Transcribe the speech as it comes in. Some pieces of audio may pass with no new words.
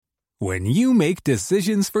When you make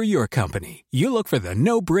decisions for your company, you look for the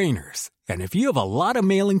no-brainers. And if you have a lot of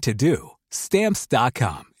mailing to do,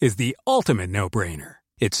 Stamps.com is the ultimate no-brainer.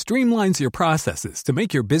 It streamlines your processes to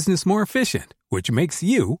make your business more efficient, which makes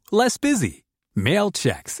you less busy. Mail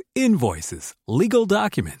checks, invoices, legal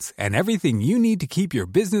documents, and everything you need to keep your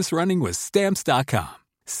business running with Stamps.com.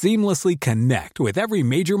 Seamlessly connect with every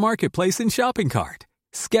major marketplace and shopping cart.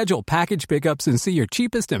 Schedule package pickups and see your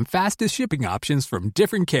cheapest and fastest shipping options from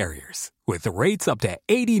different carriers, with rates up to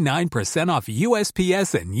 89% off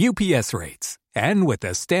USPS and UPS rates. And with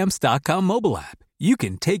the Stamps.com mobile app, you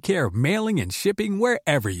can take care of mailing and shipping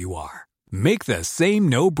wherever you are. Make the same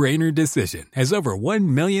no-brainer decision as over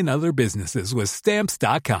 1 million other businesses with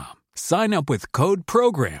Stamps.com. Sign up with code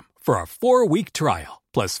PROGRAM for a 4-week trial,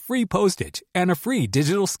 plus free postage and a free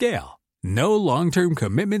digital scale. No long-term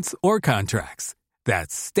commitments or contracts.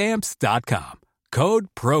 That's Stamps.com. Code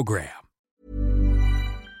PROGRAM.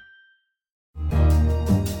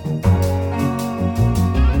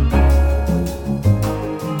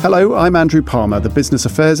 Hello, I'm Andrew Palmer, the business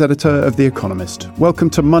affairs editor of The Economist.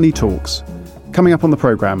 Welcome to Money Talks. Coming up on the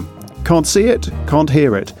programme, can't see it, can't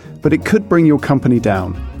hear it, but it could bring your company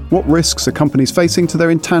down. What risks are companies facing to their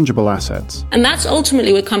intangible assets? And that's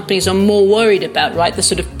ultimately what companies are more worried about, right? The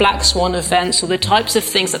sort of black swan events or the types of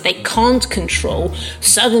things that they can't control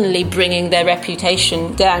suddenly bringing their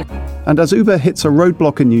reputation down. And as Uber hits a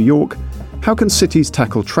roadblock in New York, how can cities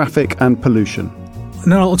tackle traffic and pollution?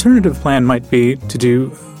 An alternative plan might be to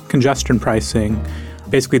do congestion pricing.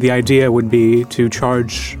 Basically, the idea would be to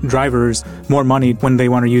charge drivers more money when they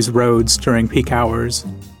want to use roads during peak hours.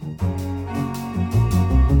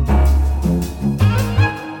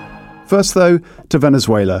 First, though, to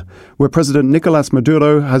Venezuela, where President Nicolas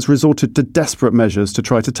Maduro has resorted to desperate measures to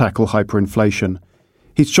try to tackle hyperinflation.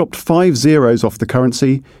 He's chopped 5 zeros off the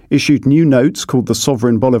currency, issued new notes called the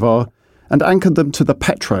Sovereign Bolivar, and anchored them to the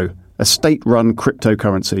Petro, a state-run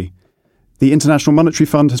cryptocurrency. The International Monetary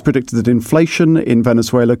Fund has predicted that inflation in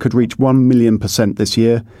Venezuela could reach 1,000,000% this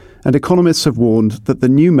year, and economists have warned that the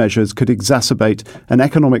new measures could exacerbate an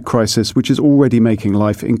economic crisis which is already making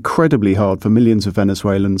life incredibly hard for millions of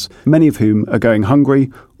Venezuelans, many of whom are going hungry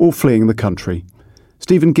or fleeing the country.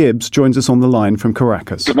 Stephen Gibbs joins us on the line from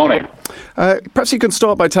Caracas. Good morning. Perhaps you can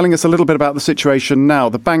start by telling us a little bit about the situation now.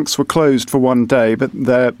 The banks were closed for one day, but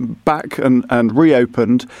they're back and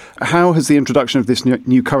reopened. How has the introduction of this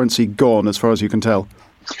new currency gone, as far as you can tell?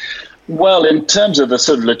 Well, in terms of the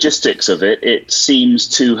sort of logistics of it, it seems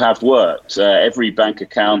to have worked. Every bank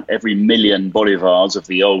account, every 1,000,000 bolivars of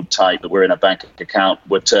the old type that were in a bank account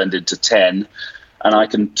were turned into 10. And I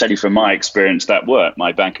can tell you from my experience that worked.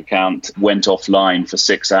 My bank account went offline for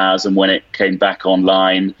 6 hours, and when it came back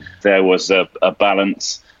online, there was a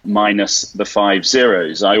balance minus the 5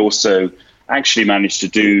 zeros. I also actually managed to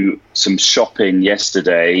do some shopping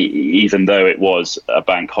yesterday, even though it was a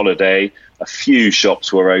bank holiday. A few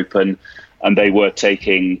shops were open, and they were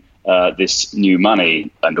taking this new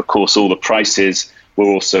money. And of course, all the prices were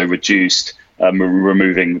also reduced,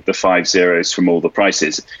 removing the 5 zeros from all the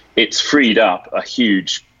prices. It's freed up a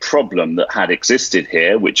huge problem that had existed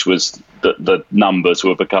here, which was that the numbers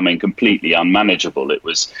were becoming completely unmanageable. It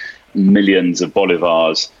was millions of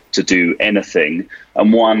bolivars to do anything.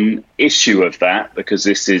 And one issue of that, because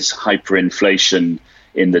this is hyperinflation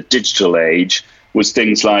in the digital age, was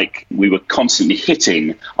things like we were constantly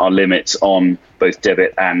hitting our limits on both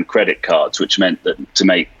debit and credit cards, which meant that to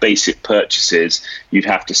make basic purchases, you'd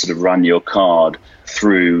have to sort of run your card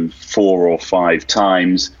through 4 or 5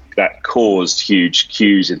 times. That caused huge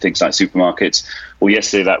queues in things like supermarkets. Well,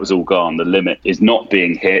 yesterday that was all gone. The limit is not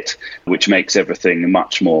being hit, which makes everything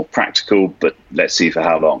much more practical, but let's see for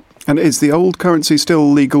how long. And is the old currency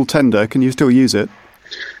still legal tender? Can you still use it?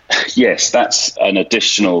 Yes, that's an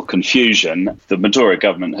additional confusion. The Maduro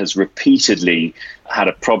government has repeatedly had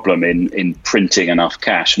a problem in printing enough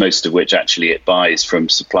cash, most of which actually it buys from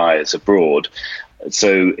suppliers abroad.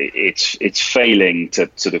 So it's failing to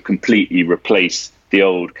sort of completely replace the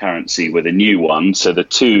old currency with a new one. So the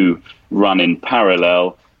two run in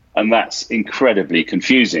parallel, and that's incredibly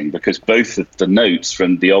confusing because both of the notes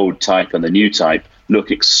from the old type and the new type look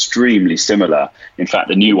extremely similar. In fact,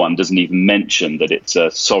 the new one doesn't even mention that it's a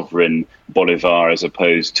sovereign bolivar as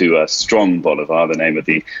opposed to a strong bolivar, the name of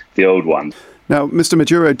the old one. Now, Mr.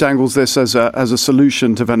 Maduro dangles this as a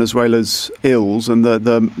solution to Venezuela's ills, and the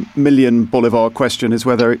 1,000,000 bolivar question is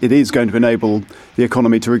whether it is going to enable the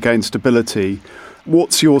economy to regain stability.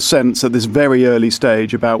 What's your sense at this very early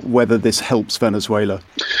stage about whether this helps Venezuela?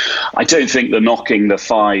 I don't think the knocking the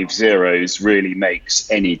 5 zeros really makes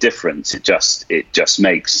any difference. It just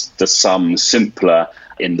makes the sum simpler.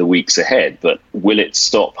 in the weeks ahead. But will it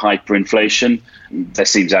stop hyperinflation? There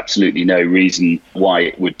seems absolutely no reason why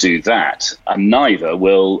it would do that. And neither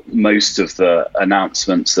will most of the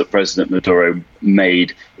announcements that President Maduro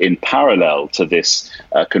made in parallel to this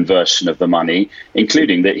conversion of the money,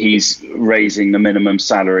 including that he's raising the minimum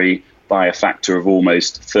salary by a factor of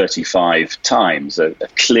almost 35 times, a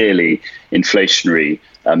clearly inflationary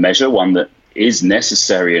measure, one that is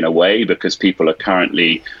necessary in a way because people are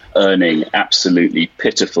currently earning absolutely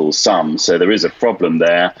pitiful sums. So there is a problem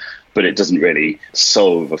there, but it doesn't really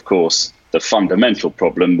solve, of course, the fundamental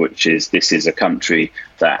problem, which is this is a country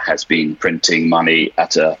that has been printing money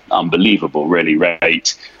at an unbelievable, really,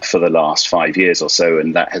 rate for the last 5 years or so,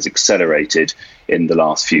 and that has accelerated in the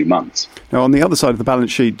last few months. Now, on the other side of the balance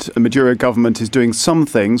sheet, the Maduro government is doing some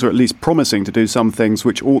things, or at least promising to do some things,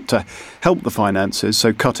 which ought to help the finances,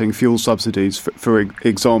 so cutting fuel subsidies, for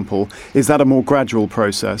example. Is that a more gradual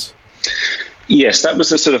process? Yes, that was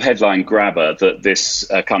the sort of headline grabber, that this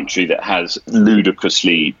country that has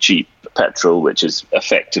ludicrously cheap petrol, which is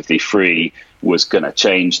effectively free, was going to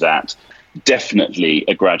change that. Definitely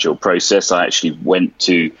a gradual process. I actually went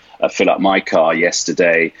to fill up my car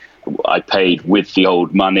yesterday. I paid with the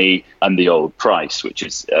old money and the old price, which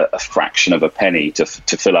is a fraction of a penny to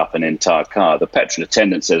fill up an entire car. The petrol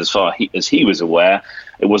attendant said as far as he was aware,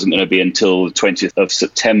 it wasn't going to be until the 20th of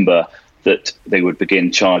September that they would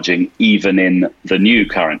begin charging even in the new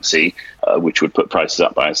currency, which would put prices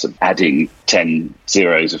up by adding 10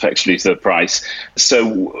 zeros effectively to the price. So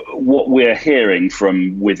what we're hearing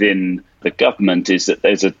from within the government is that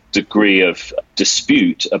there's a degree of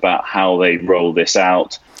dispute about how they roll this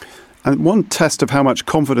out. And one test of how much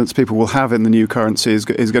confidence people will have in the new currency is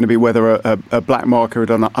going to be whether a black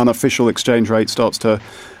market, an unofficial exchange rate, starts to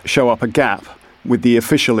show up a gap with the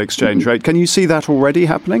official exchange rate. Can you see that already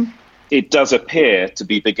happening? It does appear to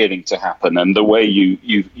be beginning to happen. And the way you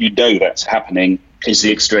know that's happening is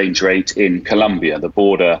the exchange rate in Colombia, the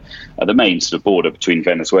border, the main sort of border between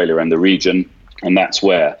Venezuela and the region. And that's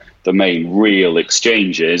where the main real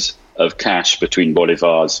exchanges of cash between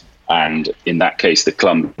bolivars and, in that case, the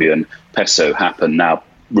Colombian peso happen. Now,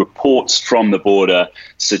 reports from the border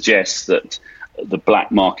suggest that the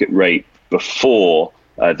black market rate before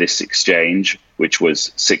this exchange, which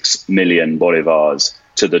was 6 million bolivars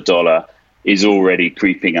to the dollar, is already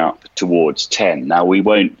creeping up towards 10. Now, we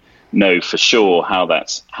won't know for sure how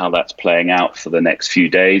that's playing out for the next few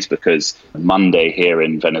days, because Monday here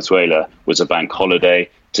in Venezuela was a bank holiday.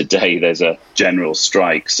 Today there's a general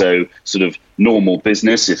strike. So sort of normal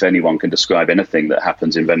business, if anyone can describe anything that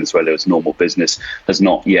happens in Venezuela as normal business, has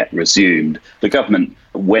not yet resumed. The government,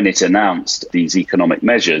 when it announced these economic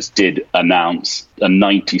measures, did announce a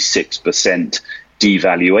 96%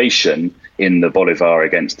 devaluation in the bolivar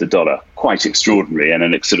against the dollar. Quite extraordinary, and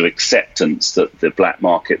a sort of acceptance that the black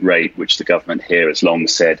market rate, which the government here has long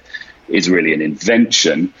said is really an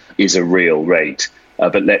invention, is a real rate.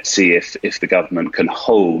 But let's see if the government can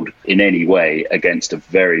hold in any way against a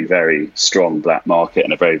very, very strong black market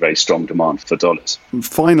and a very, very strong demand for dollars.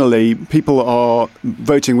 Finally, people are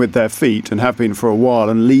voting with their feet and have been for a while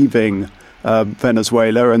and leaving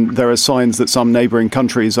Venezuela, and there are signs that some neighbouring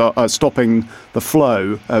countries are stopping the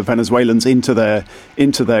flow of Venezuelans into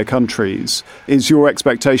their countries. Is your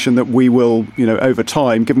expectation that we will, over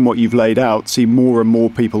time, given what you've laid out, see more and more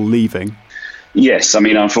people leaving? Yes, I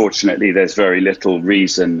mean, unfortunately, there's very little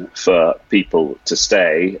reason for people to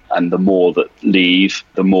stay, and the more that leave,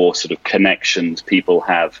 the more sort of connections people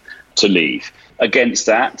have to leave. Against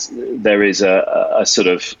that, there is a sort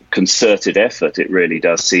of concerted effort, it really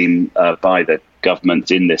does seem, by the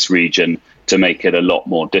government in this region to make it a lot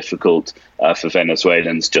more difficult for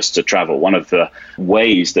Venezuelans just to travel. One of the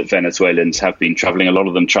ways that Venezuelans have been travelling, a lot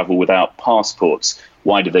of them travel without passports.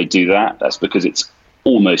 Why do they do that? That's because it's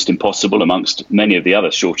almost impossible, amongst many of the other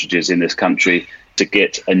shortages in this country, to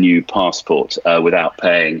get a new passport without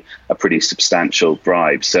paying a pretty substantial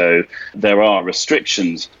bribe. So there are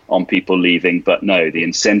restrictions on people leaving, but no, the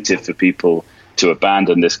incentive for people to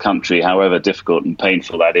abandon this country, however difficult and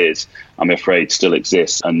painful that is, I'm afraid still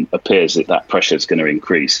exists, and appears that pressure is going to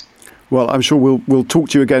increase. Well, I'm sure we'll talk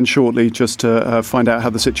to you again shortly just to find out how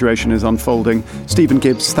the situation is unfolding. Stephen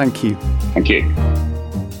Gibbs, thank you. Thank you.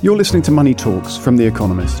 You're listening to Money Talks from The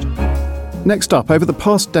Economist. Next up, over the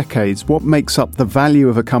past decades, what makes up the value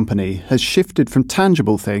of a company has shifted from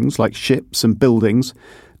tangible things like ships and buildings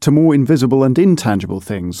to more invisible and intangible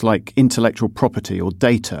things like intellectual property or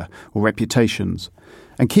data or reputations.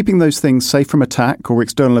 And keeping those things safe from attack or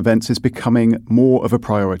external events is becoming more of a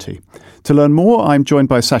priority. To learn more, I'm joined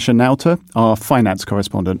by Sasha Nauta, our finance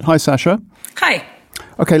correspondent. Hi, Sasha. Hi.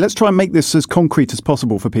 Okay, let's try and make this as concrete as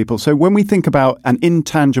possible for people. So when we think about an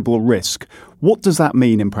intangible risk, what does that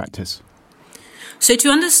mean in practice? So to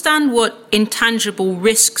understand what intangible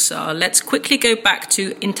risks are, let's quickly go back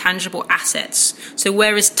to intangible assets. So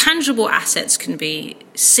whereas tangible assets can be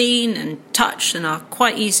seen and touched and are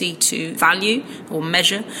quite easy to value or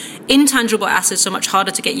measure, intangible assets are much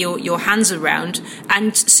harder to get your hands around,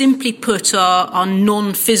 and simply put are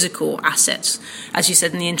non-physical assets, as you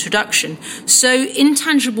said in the introduction. So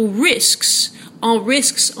intangible risks are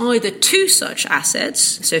risks either to such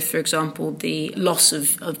assets, so for example the loss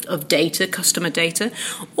of data, customer data,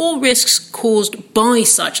 or risks caused by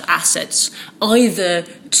such assets, either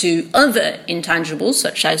to other intangibles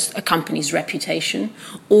such as a company's reputation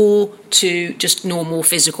or to just normal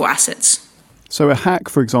physical assets. So a hack,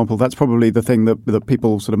 for example, that's probably the thing that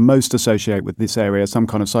people sort of most associate with this area, some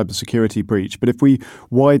kind of cybersecurity breach. But if we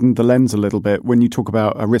widen the lens a little bit, when you talk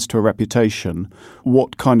about a risk to a reputation,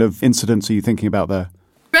 what kind of incidents are you thinking about there?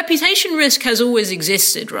 Reputation risk has always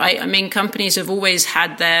existed, right? I mean, companies have always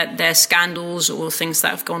had their scandals or things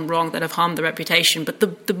that have gone wrong that have harmed the reputation. But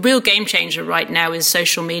the real game changer right now is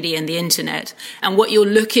social media and the internet. And what you're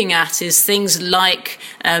looking at is things like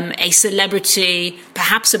a celebrity,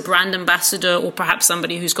 perhaps a brand ambassador, or perhaps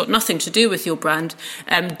somebody who's got nothing to do with your brand,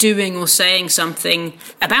 doing or saying something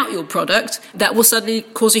about your product that will suddenly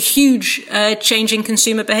cause a huge change in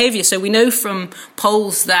consumer behavior. So we know from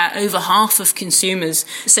polls that over half of consumers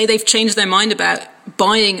say they've changed their mind about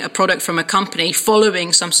buying a product from a company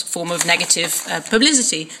following some form of negative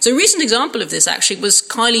publicity. So a recent example of this actually was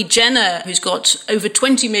Kylie Jenner, who's got over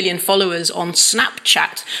 20 million followers on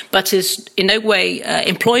Snapchat, but is in no way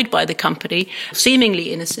employed by the company,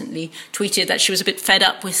 seemingly innocently tweeted that she was a bit fed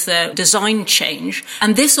up with the design change.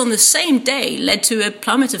 And this on the same day led to a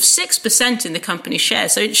plummet of 6% in the company's share.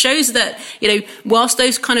 So it shows that, whilst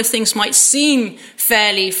those kind of things might seem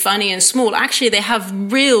fairly funny and small, actually they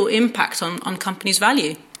have real impact on companies'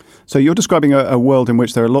 value. So you're describing a world in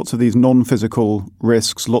which there are lots of these non-physical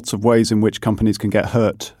risks, lots of ways in which companies can get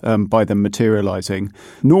hurt by them materializing.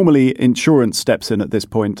 Normally, insurance steps in at this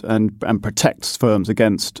point and protects firms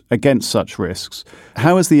against such risks.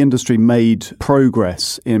 How has the industry made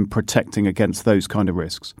progress in protecting against those kind of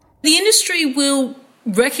risks? The industry will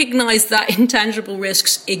recognize that intangible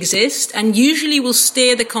risks exist and usually will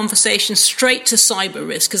steer the conversation straight to cyber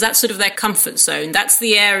risk because that's sort of their comfort zone. That's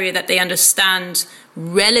the area that they understand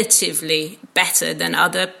relatively better than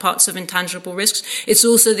other parts of intangible risks. It's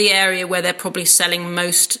also the area where they're probably selling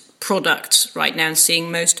most products right now and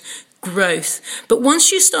seeing most growth. But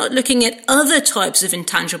once you start looking at other types of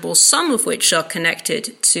intangibles, some of which are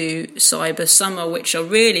connected to cyber, some of which are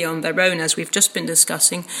really on their own, as we've just been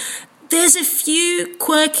discussing, there's a few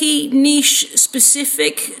quirky,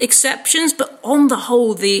 niche-specific exceptions, but on the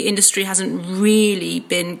whole, the industry hasn't really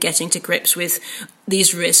been getting to grips with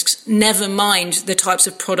these risks, never mind the types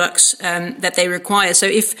of products that they require. So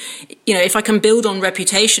if I can build on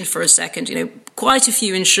reputation for a second, quite a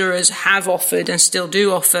few insurers have offered and still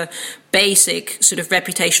do offer basic sort of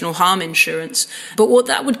reputational harm insurance. But what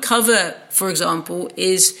that would cover, for example,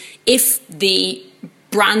 is if the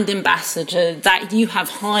brand ambassador that you have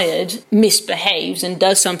hired misbehaves and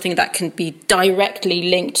does something that can be directly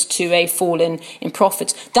linked to a fall in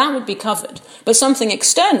profits, that would be covered. But something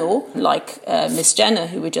external, like Miss Jenner,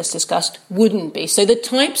 who we just discussed, wouldn't be. So the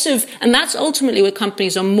types of, and that's ultimately what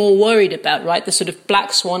companies are more worried about, right? The sort of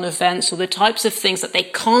black swan events or the types of things that they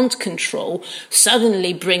can't control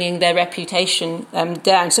suddenly bringing their reputation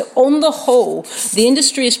down. So on the whole, the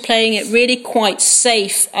industry is playing it really quite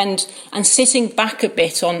safe and sitting back a bit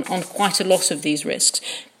on quite a lot of these risks,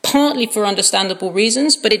 partly for understandable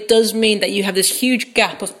reasons, but it does mean that you have this huge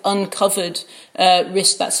gap of uncovered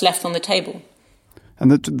risk that's left on the table. And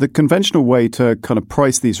the conventional way to kind of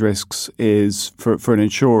price these risks is for an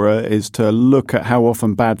insurer is to look at how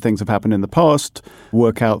often bad things have happened in the past,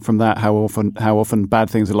 work out from that how often bad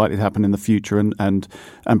things are likely to happen in the future, and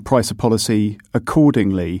price a policy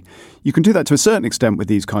accordingly. You can do that to a certain extent with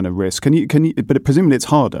these kind of risks. Can you? But presumably it's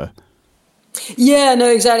harder. Yeah, no,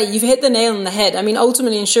 exactly. You've hit the nail on the head. I mean,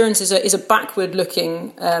 ultimately, insurance is a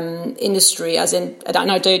backward-looking industry. As in,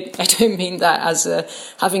 and I don't mean that as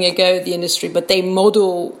having a go at the industry, but they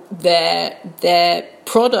model their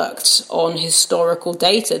products on historical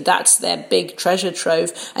data. That's their big treasure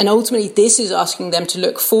trove. And ultimately, this is asking them to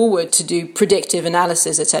look forward to do predictive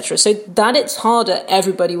analysis, etc. So that it's harder,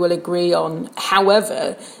 everybody will agree on.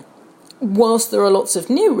 However, whilst there are lots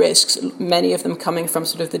of new risks, many of them coming from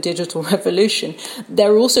sort of the digital revolution,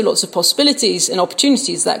 there are also lots of possibilities and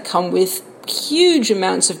opportunities that come with huge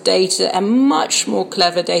amounts of data and much more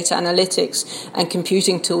clever data analytics and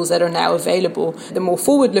computing tools that are now available. The more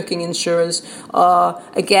forward-looking insurers are,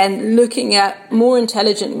 again, looking at more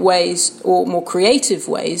intelligent ways or more creative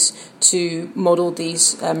ways to model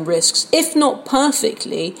these risks, if not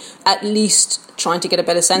perfectly, at least trying to get a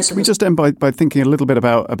better sense of them. Can we just end by thinking a little bit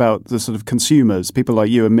about the sort of consumers, people like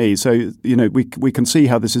you and me? So, we can see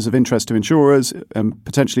how this is of interest to insurers and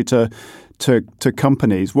potentially to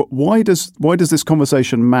companies. Why does this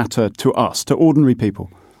conversation matter to us, to ordinary people?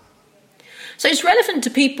 So it's relevant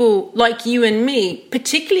to people like you and me,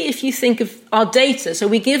 particularly if you think of our data. So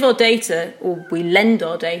we give our data, or we lend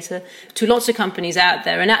our data, to lots of companies out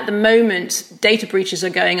there. And at the moment, data breaches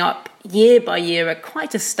are going up year by year at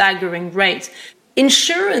quite a staggering rate.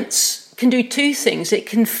 Insurance can do two things. It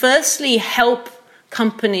can firstly help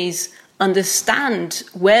companies understand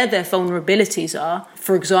where their vulnerabilities are.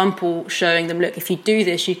 For example, showing them, look, if you do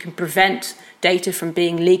this, you can prevent data from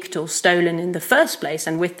being leaked or stolen in the first place,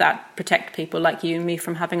 and with that protect people like you and me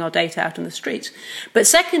from having our data out on the streets. But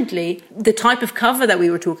secondly, the type of cover that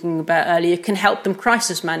we were talking about earlier can help them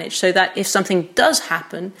crisis manage, so that if something does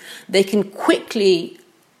happen, they can quickly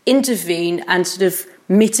intervene and sort of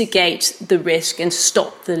mitigate the risk and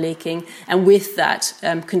stop the leaking, and with that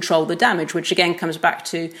control the damage, which again comes back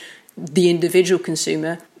to the individual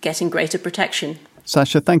consumer getting greater protection.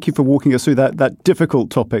 Sasha, thank you for walking us through that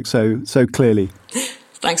difficult topic so clearly.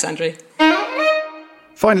 Thanks, Andrew.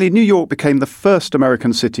 Finally, New York became the first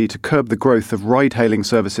American city to curb the growth of ride-hailing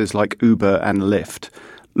services like Uber and Lyft.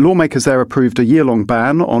 Lawmakers there approved a year-long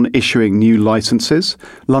ban on issuing new licenses.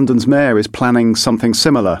 London's mayor is planning something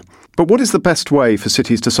similar. But what is the best way for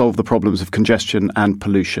cities to solve the problems of congestion and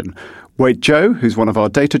pollution? Wade Zhou, who's one of our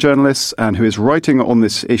data journalists and who is writing on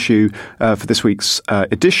this issue for this week's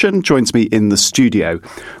edition, joins me in the studio.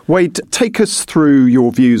 Wade, take us through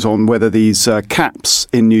your views on whether these caps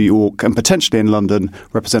in New York and potentially in London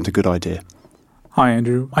represent a good idea. Hi,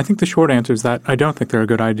 Andrew. I think the short answer is that I don't think they're a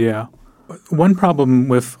good idea. One problem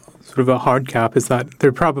with sort of a hard cap is that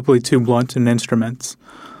they're probably too blunt in instruments.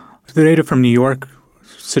 The data from New York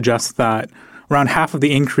suggests that around half of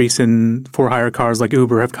the increase in for-hire cars like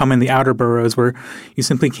Uber have come in the outer boroughs where you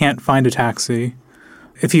simply can't find a taxi.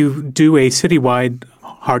 If you do a citywide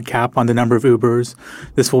hard cap on the number of Ubers,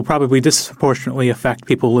 this will probably disproportionately affect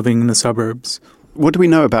people living in the suburbs. What do we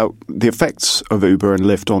know about the effects of Uber and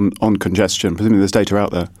Lyft on congestion? Presumably there's data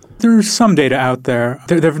out there. There's some data out there.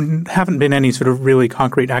 There haven't been any sort of really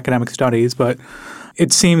concrete academic studies, but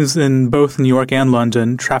it seems in both New York and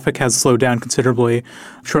London, traffic has slowed down considerably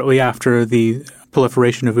shortly after the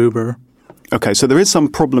proliferation of Uber. Okay, so there is some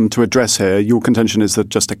problem to address here. Your contention is that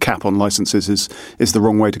just a cap on licenses is the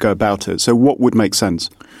wrong way to go about it. So what would make sense?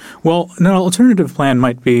 Well, an alternative plan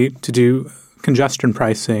might be to do congestion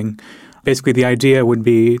pricing. Basically, the idea would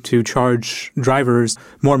be to charge drivers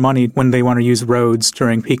more money when they want to use roads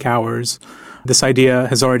during peak hours. This idea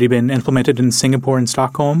has already been implemented in Singapore and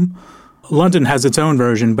Stockholm. London has its own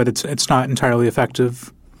version, but it's not entirely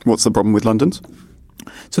effective. What's the problem with London's?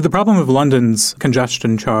 So the problem with London's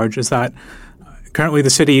congestion charge is that currently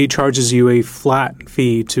the city charges you a flat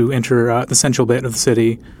fee to enter the central bit of the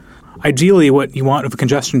city. Ideally, what you want of a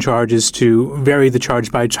congestion charge is to vary the charge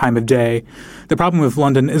by time of day. The problem with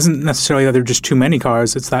London isn't necessarily that there are just too many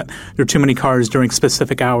cars, it's that there are too many cars during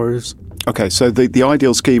specific hours. Okay, so the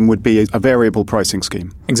ideal scheme would be a variable pricing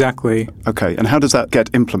scheme. Exactly. Okay, and how does that get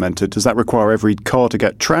implemented? Does that require every car to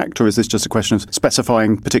get tracked, or is this just a question of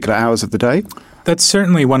specifying particular hours of the day? That's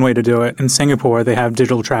certainly one way to do it. In Singapore, they have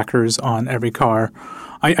digital trackers on every car.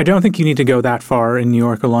 I don't think you need to go that far in New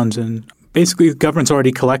York or London. Basically, governments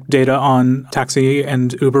already collect data on taxi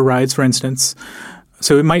and Uber rides, for instance.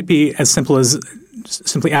 So it might be as simple as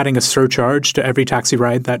simply adding a surcharge to every taxi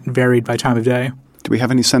ride that varied by time of day. Do we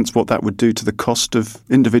have any sense what that would do to the cost of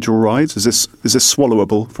individual rides? Is this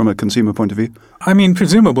swallowable from a consumer point of view? I mean,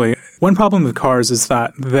 presumably. One problem with cars is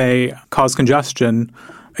that they cause congestion.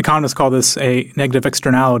 Economists call this a negative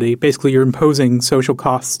externality. Basically, you're imposing social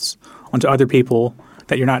costs onto other people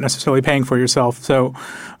that you're not necessarily paying for yourself. So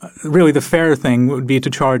really the fair thing would be to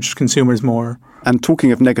charge consumers more. And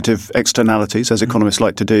talking of negative externalities, as economists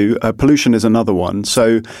like to do, pollution is another one.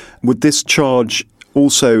 So would this charge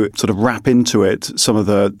also sort of wrap into it some of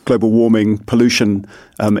the global warming pollution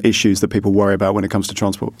issues that people worry about when it comes to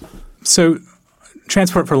transport? So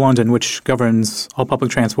Transport for London, which governs all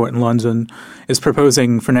public transport in London, is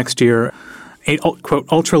proposing for next year a, quote,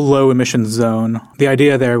 ultra-low emissions zone. The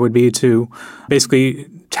idea there would be to basically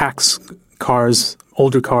tax cars,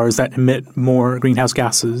 older cars that emit more greenhouse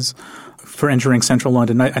gases for entering central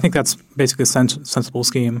London. I think that's basically a sensible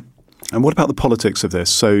scheme. And what about the politics of this?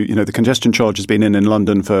 So, the congestion charge has been in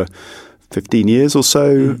London for 15 years or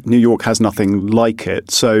so. New York has nothing like it.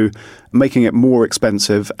 So making it more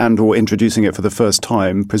expensive and or introducing it for the first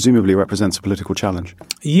time presumably represents a political challenge.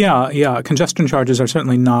 Yeah. Congestion charges are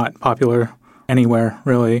certainly not popular anywhere,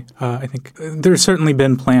 really. I think there's certainly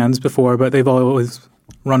been plans before, but they've always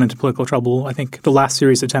run into political trouble. I think the last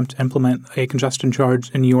serious attempt to implement a congestion charge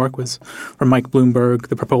in New York was from Mike Bloomberg.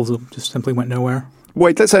 The proposal just simply went nowhere.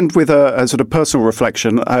 Wait, let's end with a sort of personal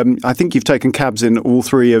reflection. I think you've taken cabs in all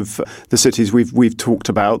three of the cities we've talked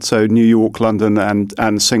about, so New York, London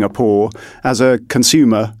and Singapore. As a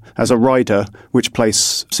consumer, as a rider, which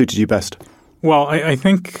place suited you best? Well, I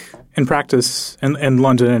think in practice in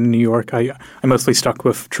London and New York, I mostly stuck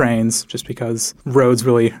with trains just because roads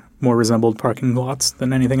really more resembled parking lots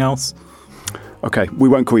than anything else. Okay, we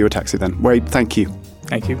won't call you a taxi then. Wade, thank you.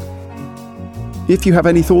 Thank you. If you have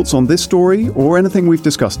any thoughts on this story or anything we've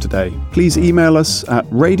discussed today, please email us at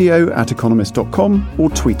radio@economist.com or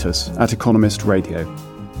tweet us @economistradio.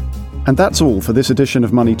 And that's all for this edition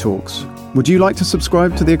of Money Talks. Would you like to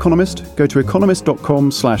subscribe to The Economist? Go to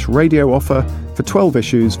economist.com/radio offer for 12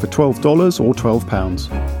 issues for $12 or £12.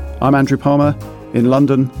 I'm Andrew Palmer. In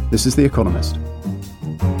London, this is The Economist.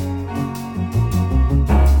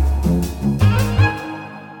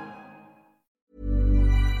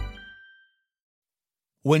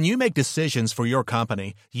 When you make decisions for your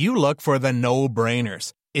company, you look for the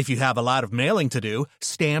no-brainers. If you have a lot of mailing to do,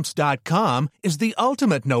 Stamps.com is the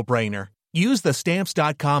ultimate no-brainer. Use the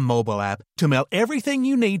Stamps.com mobile app to mail everything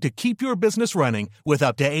you need to keep your business running with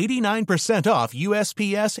up to 89% off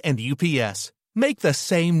USPS and UPS. Make the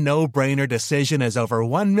same no-brainer decision as over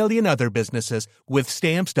 1 million other businesses with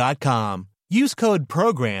Stamps.com. Use code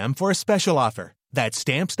PROGRAM for a special offer. That's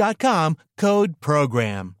Stamps.com, code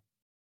PROGRAM.